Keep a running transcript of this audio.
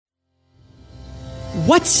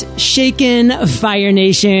What's shaking, Fire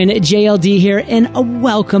Nation? JLD here, and a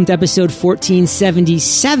welcome to episode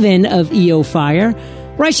 1477 of EO Fire,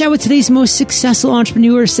 where I chat with today's most successful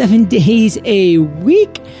entrepreneur 7 days a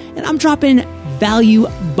week, and I'm dropping value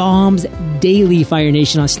bombs daily, Fire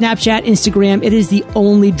Nation, on Snapchat, Instagram. It is the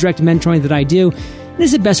only direct mentoring that I do. It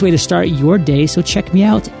is the best way to start your day, so check me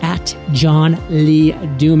out at John Lee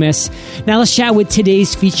Dumas. Now let's chat with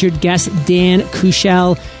today's featured guest, Dan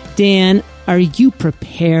Kuschell. Dan, are you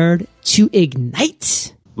prepared to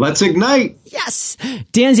ignite? Let's ignite. Yes.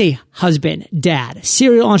 Dan's a husband, dad,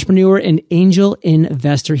 serial entrepreneur, and angel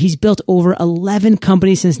investor. He's built over 11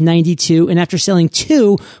 companies since 92. And after selling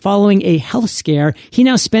 2 following a health scare, he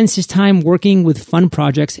now spends his time working with fun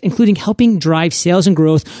projects, including helping drive sales and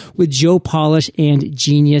growth with Joe Polish and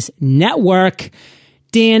Genius Network.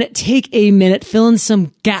 Dan, take a minute, fill in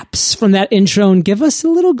some gaps from that intro, and give us a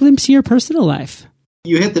little glimpse of your personal life.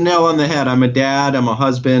 You hit the nail on the head. I'm a dad. I'm a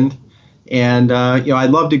husband. And, I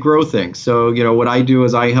love to grow things. So, what I do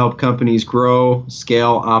is I help companies grow,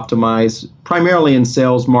 scale, optimize, primarily in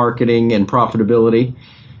sales, marketing, and profitability.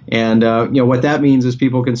 And, what that means is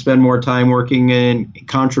people can spend more time working in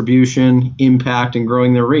contribution, impact, and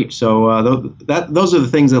growing their reach. So those are the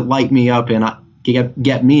things that light me up and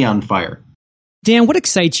get me on fire. Dan, what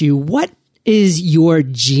excites you? What is your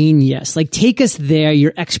genius? Like, take us there,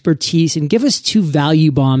 your expertise, and give us 2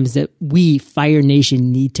 value bombs that we, Fire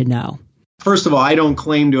Nation, need to know. First of all, I don't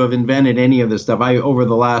claim to have invented any of this stuff. Over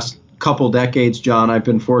the last couple decades, John, I've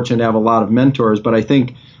been fortunate to have a lot of mentors, but I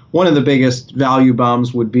think one of the biggest value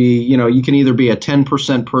bombs would be, you can either be a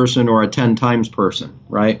 10% person or a 10 times person,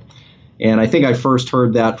 right? And I think I first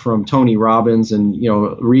heard that from Tony Robbins and,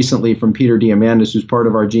 recently from Peter Diamandis, who's part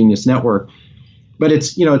of our Genius Network. But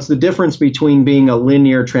it's the difference between being a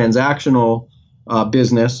linear transactional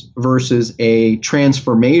business versus a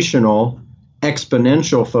transformational,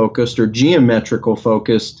 exponential focused or geometrical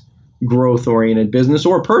focused growth oriented business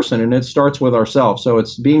or person. And it starts with ourselves. So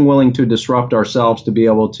it's being willing to disrupt ourselves to be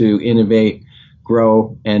able to innovate,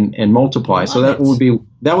 grow, and multiply. So that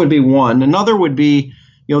would be one. Another would be,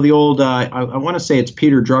 the old, I want to say it's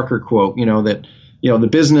Peter Drucker quote, that, the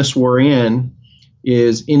business we're in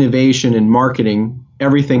is innovation and marketing.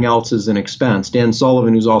 Everything else is an expense. Dan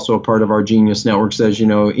Sullivan, who's also a part of our Genius Network, says,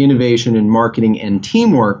 innovation and marketing and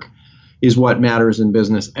teamwork is what matters in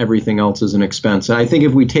business. Everything else is an expense. And I think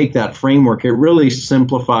if we take that framework, it really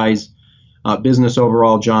simplifies business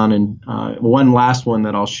overall, John. And one last one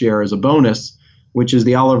that I'll share as a bonus, which is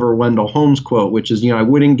the Oliver Wendell Holmes quote, which is, I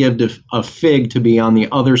wouldn't give a fig to be on the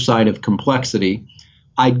other side of complexity.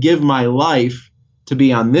 I'd give my life to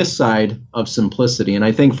be on this side of simplicity. And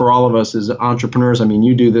I think for all of us as entrepreneurs,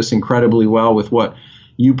 you do this incredibly well with what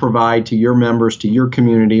you provide to your members, to your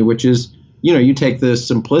community, which is, you take the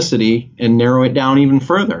simplicity and narrow it down even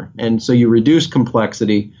further. And so you reduce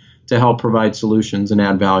complexity to help provide solutions and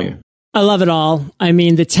add value. I love it all. The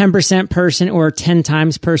 10% person or 10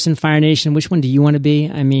 times person, Fire Nation, which one do you want to be?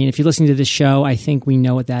 If you're listening to this show, I think we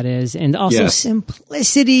know what that is. And also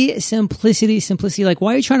simplicity. Like,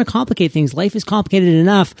 why are you trying to complicate things? Life is complicated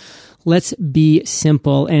enough. Let's be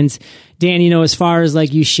simple. And Dan, as far as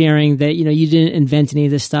like you sharing that, you didn't invent any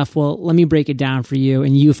of this stuff. Well, let me break it down for you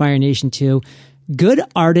and you, Fire Nation, too. Good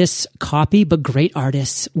artists copy, but great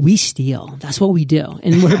artists, we steal. That's what we do.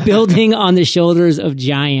 And we're building on the shoulders of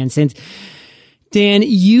giants. And Dan,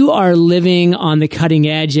 you are living on the cutting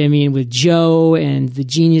edge. With Joe and the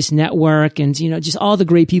Genius Network and, just all the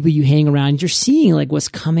great people you hang around. You're seeing like what's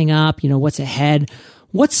coming up, what's ahead.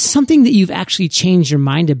 What's something that you've actually changed your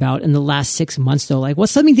mind about in the last 6 months, though? Like,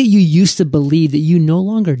 what's something that you used to believe that you no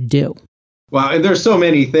longer do? Well, and there's so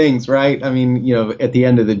many things, right? At the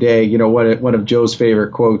end of the day, one of Joe's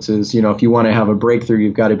favorite quotes is, if you want to have a breakthrough,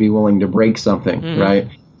 you've got to be willing to break something, right?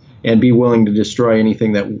 And be willing to destroy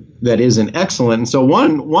anything that isn't excellent. And so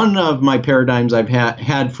one of my paradigms I've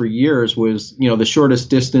had for years was, the shortest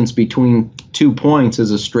distance between 2 points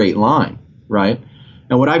is a straight line, right?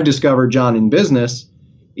 And what I've discovered, John, in business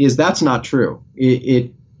is that's not true.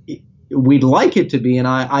 We'd like it to be, and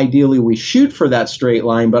ideally we shoot for that straight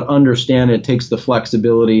line, but understand it takes the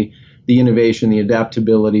flexibility, the innovation, the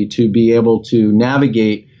adaptability to be able to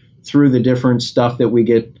navigate through the different stuff that we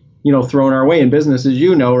get, thrown our way in business, as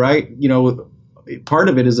right? Part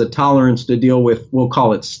of it is a tolerance to deal with, we'll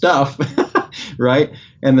call it stuff, right?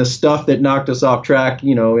 And the stuff that knocked us off track,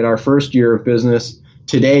 in our first year of business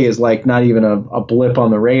today is like not even a blip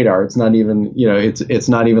on the radar. It's not even, it's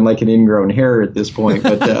not even like an ingrown hair at this point,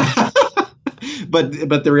 but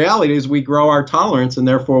But the reality is we grow our tolerance and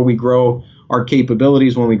therefore we grow our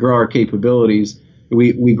capabilities. When we grow our capabilities,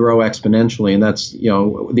 we grow exponentially. And that's,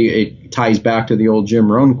 it ties back to the old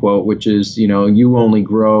Jim Rohn quote, which is, you only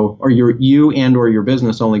grow, or you and or your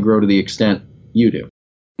business only grow to the extent you do.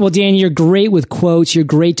 Well, Dan, you're great with quotes. You're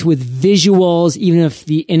great with visuals, even if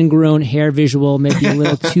the ingrown hair visual may be a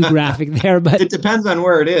little too graphic there. But it depends on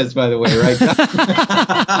where it is, by the way, right?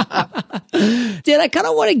 Dan, I kind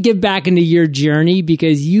of want to get back into your journey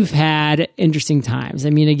because you've had interesting times. I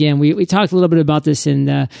mean, again, we talked a little bit about this in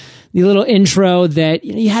the little intro that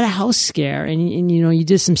you had a house scare and you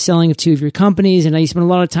did some selling of 2 of your companies, and you spent a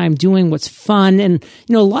lot of time doing what's fun. And,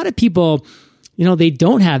 a lot of people, they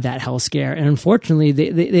don't have that health scare. And unfortunately,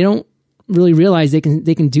 they don't really realize they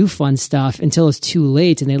can do fun stuff until it's too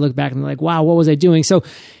late. And they look back and they're like, wow, what was I doing? So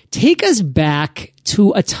take us back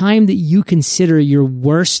to a time that you consider your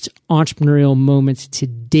worst entrepreneurial moment to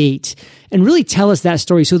date, and really tell us that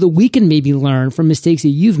story so that we can maybe learn from mistakes that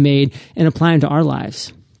you've made and apply them to our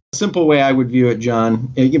lives. Simple way I would view it, John,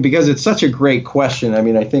 because it's such a great question. I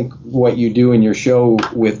mean, I think what you do in your show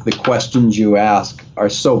with the questions you ask are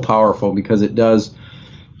so powerful because it does,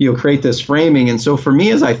 create this framing. And so for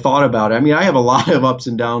me, as I thought about it, I mean, I have a lot of ups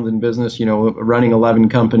and downs in business, running 11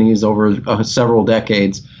 companies over several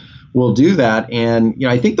decades will do that. And,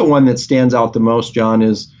 I think the one that stands out the most, John,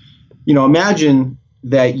 is, imagine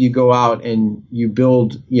that you go out and you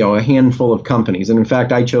build, a handful of companies. And in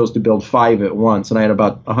fact, I chose to build 5 at once. And I had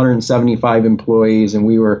about 175 employees, and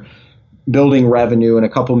we were building revenue in a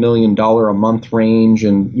couple $1 million a month range.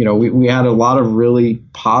 And, we had a lot of really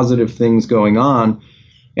positive things going on.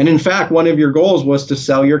 And in fact, one of your goals was to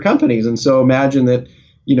sell your companies. And so imagine that,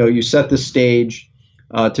 you set the stage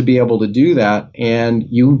to be able to do that, and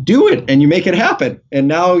you do it and you make it happen. And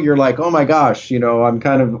now you're like, oh my gosh, I'm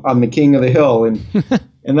the king of the hill. And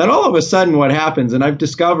and then all of a sudden what happens, and I've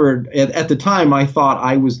discovered at the time I thought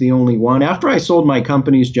I was the only one. After I sold my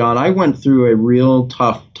companies, John, I went through a real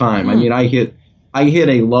tough time. I mean, I hit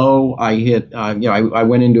a low. I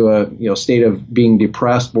went into a state of being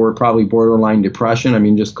depressed, probably borderline depression. I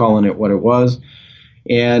mean, just calling it what it was.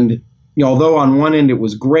 And although on one end it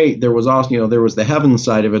was great, there was also, there was the heaven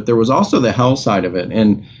side of it. There was also the hell side of it.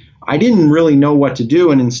 And I didn't really know what to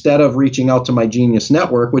do. And instead of reaching out to my Genius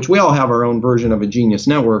Network, which we all have our own version of a Genius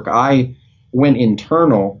Network, I went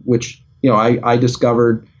internal, which, I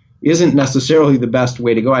discovered isn't necessarily the best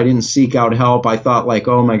way to go. I didn't seek out help. I thought like,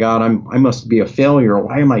 oh my God, I must be a failure.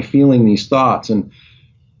 Why am I feeling these thoughts? And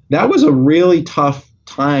that was a really tough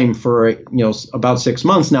time for about 6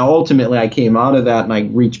 months. Now, ultimately, I came out of that and I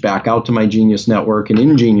reached back out to my Genius Network and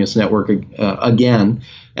in Genius Network again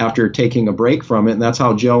after taking a break from it. And that's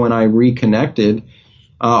how Joe and I reconnected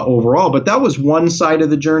overall. But that was one side of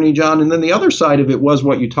the journey, John. And then the other side of it was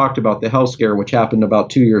what you talked about, the health scare, which happened about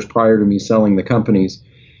 2 years prior to me selling the companies.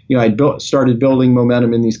 I started building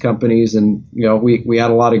momentum in these companies, and we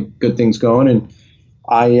had a lot of good things going. And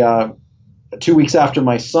I 2 weeks after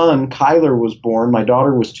my son, Kyler, was born, my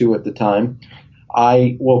daughter was 2 at the time,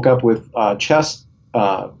 I woke up with chest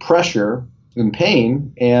pressure and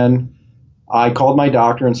pain, and I called my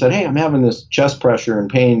doctor and said, hey, I'm having this chest pressure and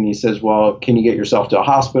pain. And he says, well, can you get yourself to a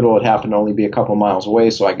hospital? It happened to only be a couple miles away.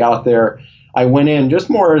 So I got there. I went in just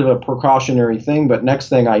more as a precautionary thing, but next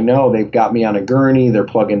thing I know, they've got me on a gurney. They're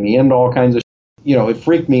plugging me into all kinds of it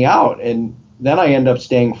freaked me out. And then I end up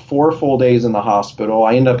staying 4 full days in the hospital.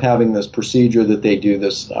 I end up having this procedure that they do,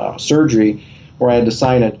 this surgery, where I had to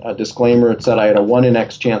sign a disclaimer. It said I had a 1 in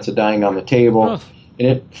X chance of dying on the table. Oh. And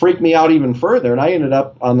it freaked me out even further. And I ended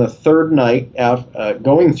up on the 3rd night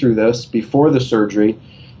going through this before the surgery.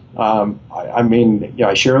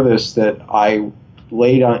 I share this that I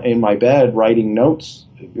laid in my bed writing notes,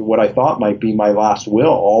 what I thought might be my last will,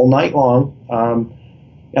 all night long.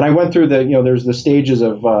 And I went through there's the stages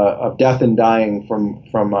of death and dying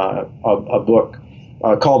from a book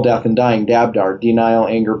called Death and Dying, DABDAR, denial,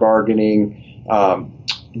 anger, bargaining,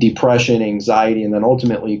 depression, anxiety, and then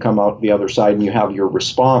ultimately you come out the other side and you have your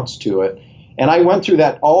response to it. And I went through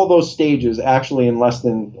all those stages actually in less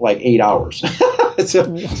than like 8 hours.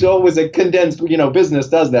 so it was a condensed, business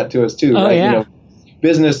does that to us too, right? Yeah.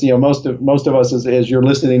 Business, most of us as you're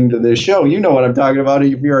listening to this show, what I'm talking about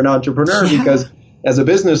if you're an entrepreneur, because as a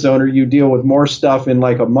business owner, you deal with more stuff in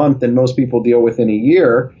like a month than most people deal with in a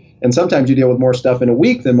year. And sometimes you deal with more stuff in a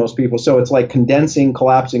week than most people. So it's like condensing,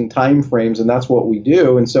 collapsing time frames, and that's what we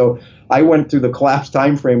do. And so I went through the collapsed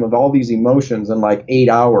time frame of all these emotions in like 8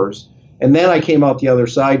 hours. And then I came out the other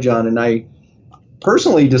side, John, and I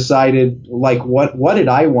personally decided, like, what did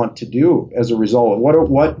I want to do as a result?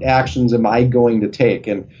 What actions am I going to take?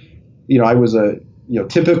 And, I was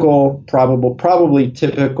typical, probably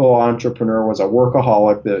typical entrepreneur, was a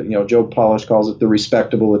workaholic. Joe Polish calls it the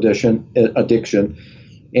respectable addiction.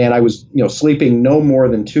 And I was, sleeping no more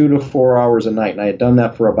than 2 to 4 hours a night. And I had done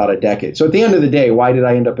that for about a decade. So at the end of the day, why did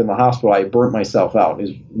I end up in the hospital? I burnt myself out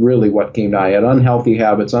is really what came down. I had unhealthy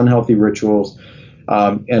habits, unhealthy rituals.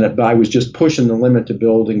 But I was just pushing the limit to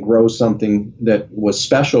build and grow something that was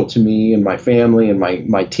special to me and my family and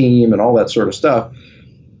my team and all that sort of stuff.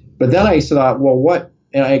 But then I thought, well, what?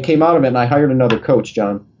 And I came out of it and I hired another coach,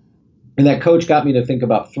 John. And that coach got me to think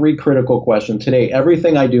about 3 critical questions. Today,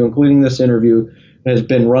 everything I do, including this interview, has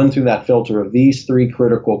been run through that filter of these 3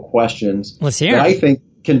 critical questions that I think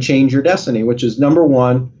can change your destiny, which is number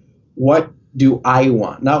 1, what do I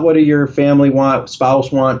want? Not what do your family want,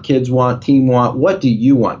 spouse want, kids want, team want. What do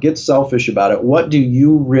you want? Get selfish about it. What do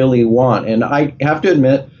you really want? And I have to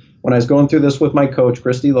admit, when I was going through this with my coach,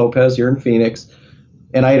 Christy Lopez here in Phoenix,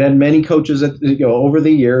 and I had many coaches over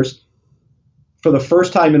the years, for the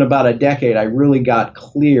first time in about a decade, I really got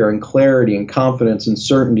clear and clarity and confidence and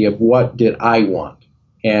certainty of what did I want.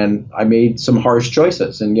 And I made some harsh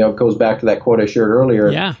choices. And, it goes back to that quote I shared earlier.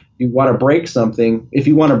 Yeah. You want to break something. If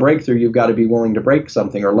you want to break through, you've got to be willing to break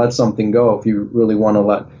something or let something go if you really want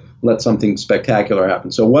to let something spectacular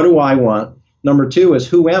happen. So what do I want? Number 2 is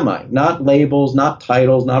who am I? Not labels, not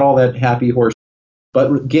titles, not all that happy horse,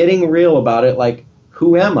 but getting real about it. Like,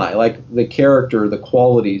 who am I? Like the character, the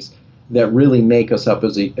qualities that really make us up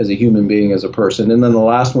as a human being, as a person. And then the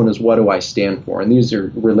last one is what do I stand for? And these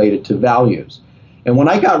are related to values. And when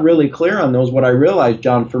I got really clear on those, what I realized,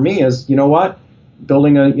 John, for me is,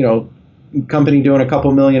 building a company doing a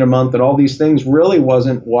couple million a month and all these things really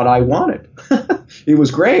wasn't what I wanted. It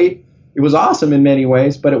was great. It was awesome in many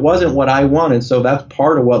ways, but it wasn't what I wanted. So that's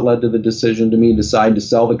part of what led to the decision to me decide to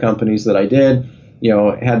sell the companies that I did,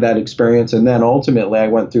 had that experience. And then ultimately I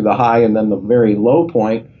went through the high and then the very low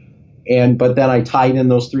point. But then I tied in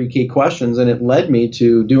those 3 key questions, and it led me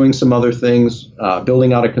to doing some other things,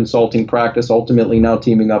 building out a consulting practice, ultimately now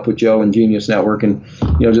teaming up with Joe and Genius Network, and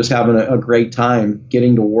just having a great time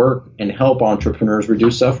getting to work and help entrepreneurs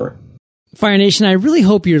reduce suffering. Fire Nation, I really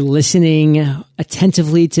hope you're listening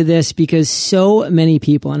attentively to this, because so many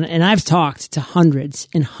people, and I've talked to hundreds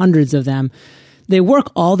and hundreds of them, they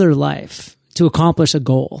work all their life to accomplish a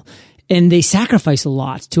goal. And they sacrifice a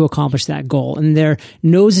lot to accomplish that goal. And their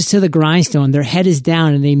nose is to the grindstone. Their head is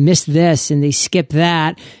down and they miss this and they skip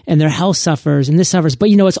that and their health suffers and this suffers. But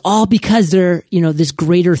it's all because they're, this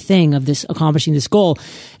greater thing of this accomplishing this goal.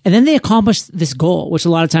 And then they accomplish this goal, which a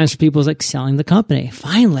lot of times for people is like selling the company.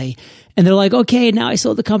 Finally. And they're like, okay, now I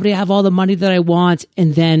sold the company. I have all the money that I want.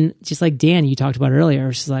 And then just like Dan, you talked about earlier,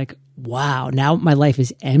 it's like, wow, now my life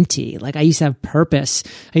is empty. Like I used to have purpose.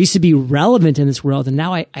 I used to be relevant in this world. And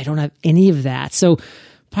now I don't have any of that. So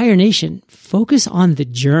Fire Nation, focus on the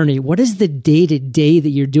journey. What is the day-to-day that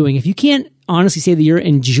you're doing? If you can't honestly say that you're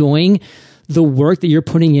enjoying the work that you're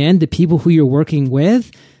putting in, the people who you're working with,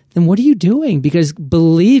 then what are you doing? Because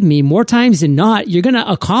believe me, more times than not, you're going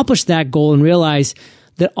to accomplish that goal and realize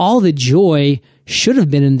that all the joy should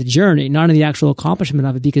have been in the journey, not in the actual accomplishment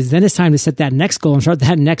of it, because then it's time to set that next goal and start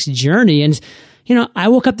that next journey. And, I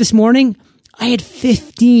woke up this morning, I had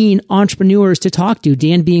 15 entrepreneurs to talk to,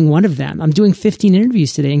 Dan being one of them. I'm doing 15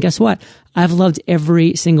 interviews today. And guess what? I've loved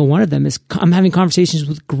every single one of them. I'm having conversations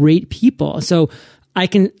with great people. So I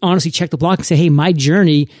can honestly check the block and say, hey, my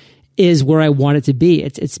journey is where I want it to be.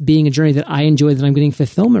 It's being a journey that I enjoy, that I'm getting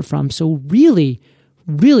fulfillment from. So really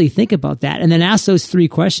think about that. And then ask those 3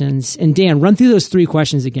 questions. And Dan, run through those 3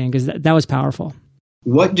 questions again, because that was powerful.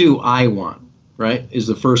 What do I want, right, is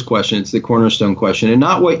the first question. It's the cornerstone question. And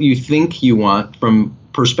not what you think you want from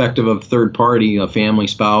perspective of third party, a family,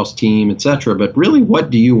 spouse, team, etc. But really, what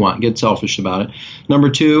do you want? Get selfish about it. Number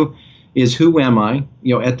 2 is who am I?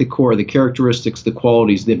 At the core, the characteristics, the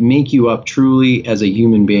qualities that make you up truly as a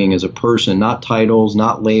human being, as a person, not titles,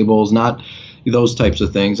 not labels, not those types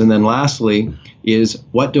of things. And then lastly is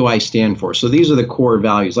what do I stand for? So these are the core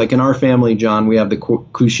values. Like in our family, John, we have the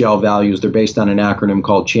Kuschell values. They're based on an acronym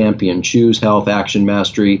called CHAMPION: choose, health, action,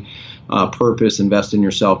 mastery, purpose, invest in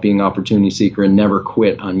yourself, being opportunity seeker, and never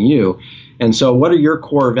quit on you. And so what are your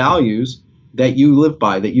core values that you live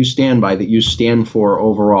by, that you stand by, that you stand for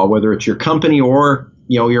overall, whether it's your company or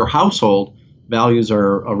your household? Values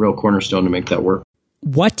are a real cornerstone to make that work.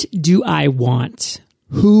 What do I want?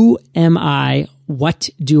 Who am I? What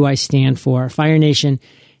do I stand for? Fire Nation,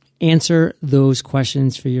 answer those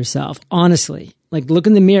questions for yourself. Honestly, like look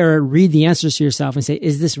in the mirror, read the answers to yourself and say,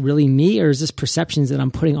 is this really me or is this perceptions that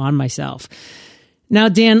I'm putting on myself? Now,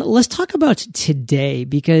 Dan, let's talk about today,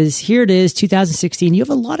 because here it is, 2016. You have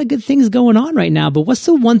a lot of good things going on right now, but what's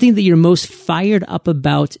the one thing that you're most fired up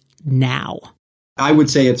about now? I would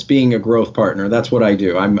say it's being a growth partner. That's what I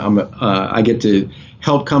do. I get to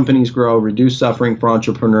help companies grow, reduce suffering for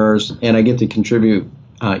entrepreneurs, and I get to contribute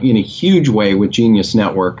in a huge way with Genius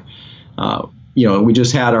Network. We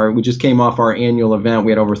just came off our annual event.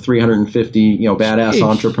 We had over 350, badass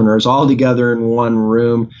entrepreneurs all together in one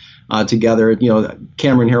room. Together,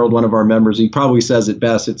 Cameron Harold, one of our members, he probably says it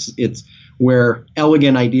best. It's where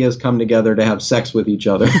elegant ideas come together to have sex with each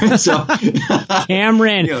other. So,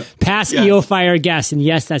 Cameron, past EO guest, and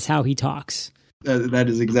yes, that's how he talks. That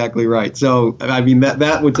is exactly right. So, I mean,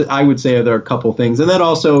 I would say there are a couple things, and then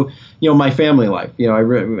also, my family life.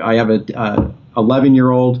 I have a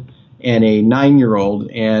 11-year-old and a 9-year-old,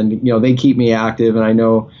 and they keep me active, and I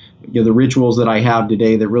know the rituals that I have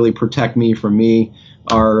today that really protect me from me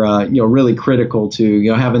are really critical to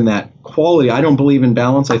having that quality. I don't believe in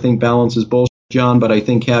balance. I think balance is bullshit, John, but I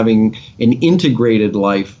think having an integrated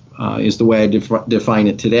life is the way I define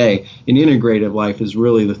it today. An integrated life is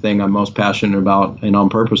really the thing I'm most passionate about and on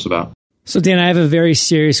purpose about. So, Dan, I have a very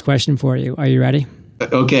serious question for you. Are you ready?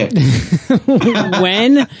 Okay.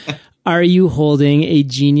 When are you holding a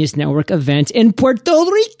Genius Network event in Puerto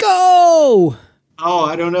Rico? Oh,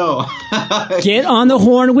 I don't know. Get on the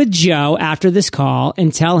horn with Joe after this call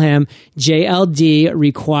and tell him JLD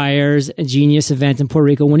requires a Genius event in Puerto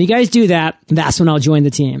Rico. When you guys do that, that's when I'll join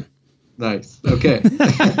the team. Nice. Okay.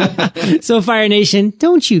 So, Fire Nation,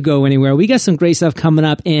 don't you go anywhere. We got some great stuff coming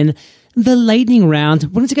up in the lightning round. We're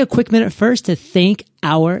going to take a quick minute first to thank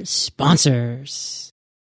our sponsors.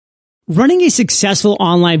 Running a successful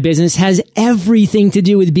online business has everything to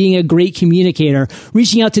do with being a great communicator,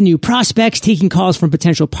 reaching out to new prospects, taking calls from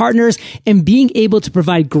potential partners, and being able to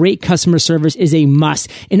provide great customer service is a must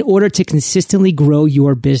in order to consistently grow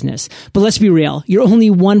your business. But let's be real, you're only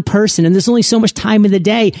one person and there's only so much time in the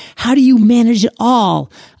day. How do you manage it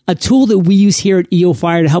all? A tool that we use here at EO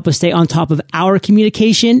Fire to help us stay on top of our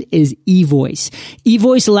communication is eVoice.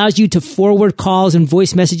 eVoice allows you to forward calls and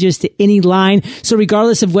voice messages to any line. So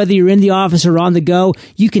regardless of whether you're in the office or on the go,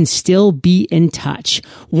 you can still be in touch.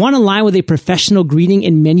 Want a line with a professional greeting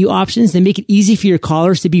and menu options that make it easy for your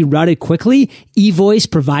callers to be routed quickly? eVoice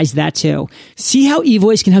provides that too. See how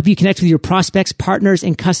eVoice can help you connect with your prospects, partners,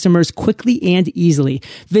 and customers quickly and easily.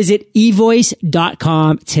 Visit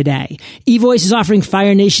evoice.com today. eVoice is offering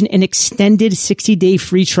Fire Nation an extended 60-day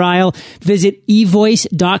free trial. Visit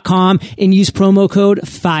evoice.com and use promo code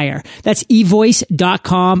FIRE. That's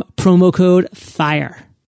evoice.com, promo code FIRE.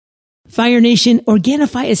 Fire Nation,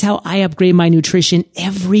 Organifi is how I upgrade my nutrition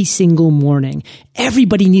every single morning.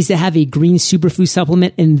 Everybody needs to have a green superfood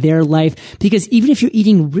supplement in their life because even if you're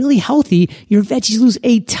eating really healthy, your veggies lose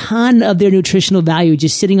a ton of their nutritional value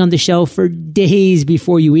just sitting on the shelf for days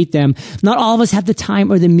before you eat them. Not all of us have the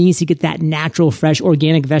time or the means to get that natural, fresh,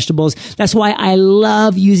 organic vegetables. That's why I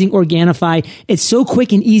love using Organifi. It's so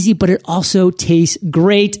quick and easy, but it also tastes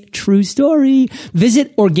great. True story.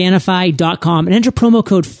 Visit Organifi.com and enter promo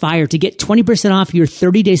code FIRE to get 20% off your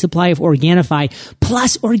 30-day supply of Organifi.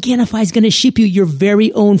 Plus, Organifi is going to ship you your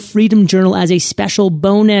very own Freedom Journal as a special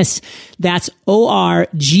bonus. That's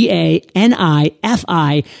Organifi.com.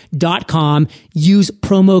 Use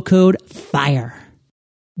promo code FIRE.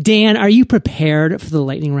 Dan, are you prepared for the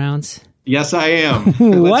lightning rounds? Yes, I am.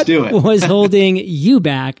 Let's do it. What was holding you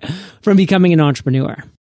back from becoming an entrepreneur?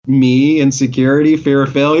 Me, insecurity, fear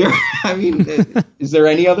of failure. I mean, is there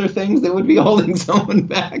any other things that would be holding someone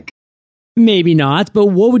back? Maybe not, but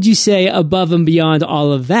what would you say above and beyond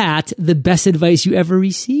all of that, the best advice you ever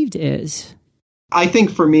received is? I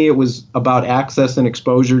think for me, it was about access and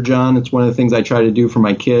exposure, John. It's one of the things I try to do for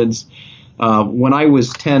my kids. When I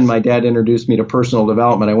was 10, my dad introduced me to personal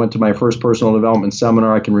development. I went to my first personal development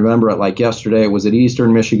seminar. I can remember it like yesterday. It was at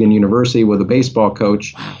Eastern Michigan University with a baseball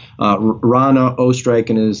coach, Rana Ostreich,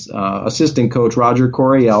 and his assistant coach, Roger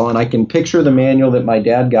Coriel. And I can picture the manual that my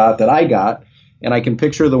dad got, that I got, and I can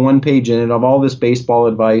picture the one page in it of all this baseball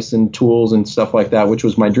advice and tools and stuff like that, which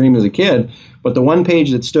was my dream as a kid. But the one page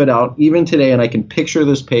that stood out, even today, and I can picture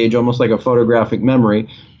this page almost like a photographic memory,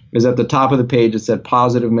 is at the top of the page. It said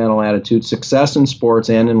positive mental attitude. Success in sports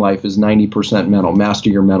and in life is 90% mental. Master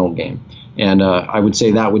your mental game. And I would say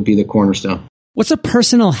that would be the cornerstone. What's a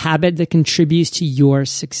personal habit that contributes to your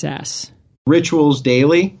success? Rituals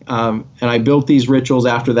daily. And I built these rituals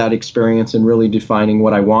after that experience and really defining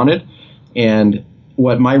what I wanted. And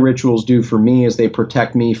what my rituals do for me is they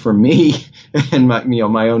protect me from me and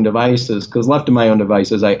my own devices. Because left to my own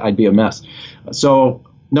devices, I'd be a mess. So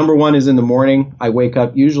number one is in the morning. I wake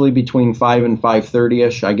up usually between 5 and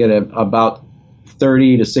 5:30ish. I get about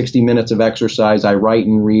 30 to 60 minutes of exercise. I write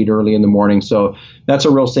and read early in the morning. So that's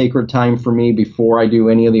a real sacred time for me before I do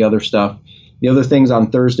any of the other stuff. The other things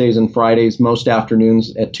on Thursdays and Fridays, most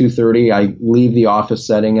afternoons at 2:30, I leave the office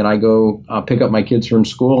setting and I go pick up my kids from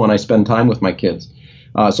school and I spend time with my kids.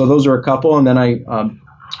 So those are a couple. And then I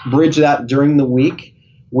bridge that during the week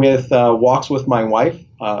with walks with my wife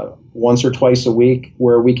once or twice a week,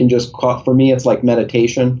 where we can just, for me, it's like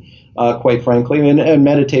meditation, quite frankly. And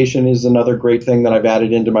meditation is another great thing that I've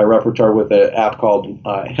added into my repertoire with an app called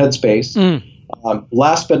Headspace.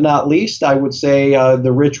 Last but not least, I would say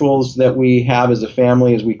the rituals that we have as a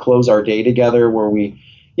family as we close our day together, where we,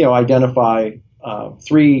 identify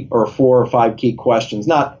 3 or 4 or 5 key questions.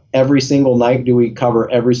 Not every single night do we cover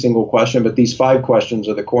every single question, but these 5 questions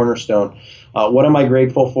are the cornerstone. What am I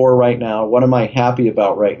grateful for right now? What am I happy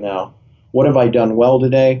about right now? What have I done well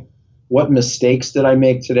today? What mistakes did I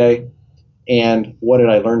make today? And what did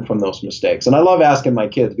I learn from those mistakes? And I love asking my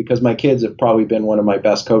kids, because my kids have probably been one of my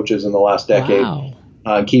best coaches in the last decade,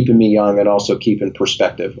 keeping me young and also keeping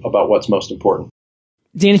perspective about what's most important.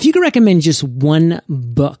 Dan, if you could recommend just one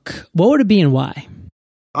book, what would it be and why?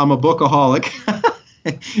 I'm a bookaholic.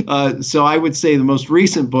 So I would say the most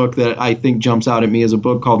recent book that I think jumps out at me is a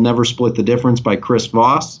book called Never Split the Difference by Chris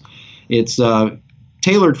Voss. It's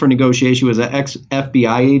tailored for negotiation. He was an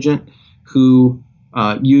ex-FBI agent who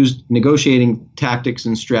used negotiating tactics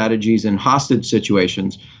and strategies in hostage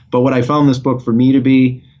situations. But what I found this book for me to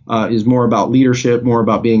be is more about leadership, more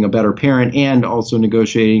about being a better parent, and also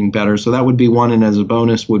negotiating better. So that would be one. And as a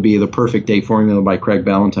bonus would be The Perfect Day Formula by Craig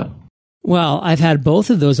Ballantyne. Well, I've had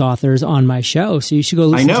both of those authors on my show, so you should go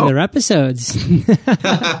listen to their episodes.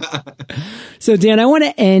 So, Dan, I want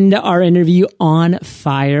to end our interview on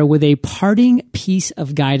fire with a parting piece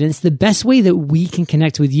of guidance, the best way that we can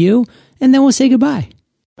connect with you, and then we'll say goodbye.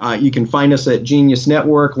 You can find us at Genius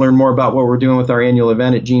Network, learn more about what we're doing with our annual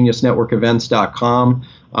event at geniusnetworkevents.com.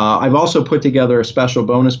 I've also put together a special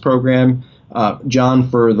bonus program, John,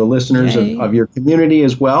 for the listeners of your community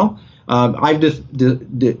as well. I've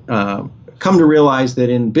come to realize that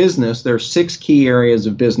in business, there are 6 key areas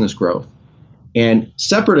of business growth. And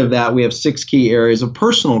separate of that, we have 6 key areas of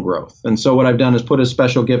personal growth. And so what I've done is put a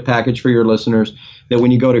special gift package for your listeners that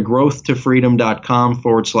when you go to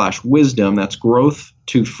growthtofreedom.com/wisdom, that's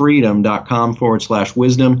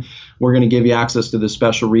growthtofreedom.com/wisdom, we're going to give you access to this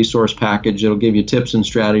special resource package. It'll give you tips and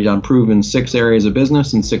strategies on proven 6 areas of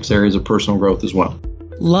business and 6 areas of personal growth as well.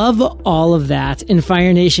 Love all of that. And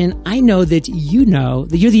Fire Nation, I know that you know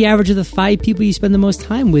that you're the average of the 5 people you spend the most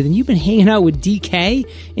time with. And you've been hanging out with DK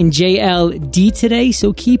and JLD today.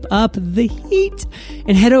 So keep up the heat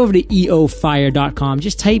and head over to eofire.com.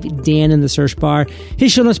 Just type Dan in the search bar.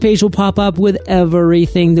 His show notes page will pop up with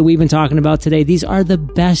everything that we've been talking about today. These are the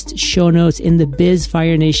best show notes in the biz,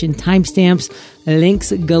 Fire Nation. Timestamps,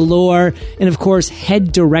 links galore. And of course,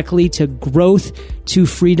 head directly to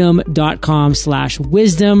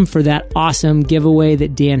growthtofreedom.com/wisdom for that awesome giveaway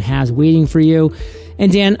that Dan has waiting for you.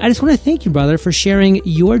 And Dan, I just want to thank you, brother, for sharing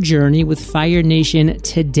your journey with Fire Nation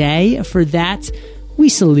today. For that, we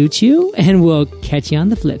salute you, and we'll catch you on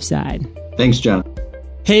the flip side. Thanks, John.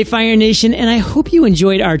 Hey, Fire Nation, and I hope you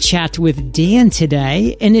enjoyed our chat with Dan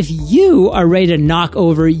today. And if you are ready to knock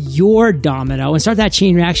over your domino and start that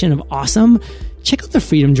chain reaction of awesome, check out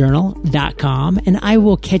thefreedomjournal.com, and I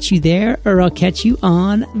will catch you there, or I'll catch you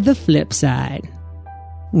on the flip side.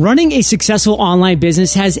 Running a successful online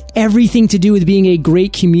business has everything to do with being a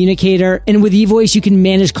great communicator. And with eVoice, you can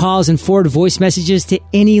manage calls and forward voice messages to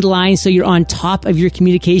any line so you're on top of your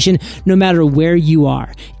communication no matter where you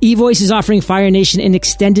are. eVoice is offering Fire Nation an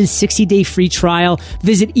extended 60-day free trial.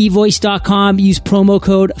 Visit eVoice.com, use promo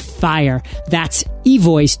code FIRE. That's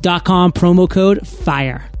eVoice.com, promo code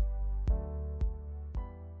FIRE.